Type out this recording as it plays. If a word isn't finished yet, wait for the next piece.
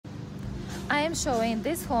I am showing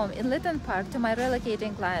this home in Lytton Park to my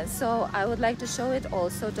relocating clients, so I would like to show it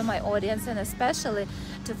also to my audience, and especially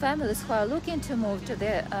to families who are looking to move to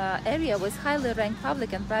the area with highly ranked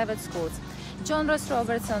public and private schools. John Ross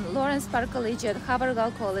Robertson, Lawrence Park Collegiate,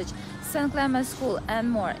 Havergal College, St. Clement's School,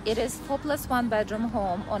 and more. It is 4+1 bedroom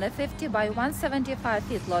home on a 50 by 175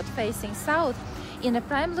 feet lot facing south in a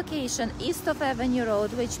prime location east of Avenue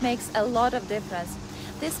Road, which makes a lot of difference.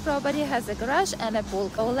 This property has a garage and a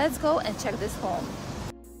pool. So let's go and check this home.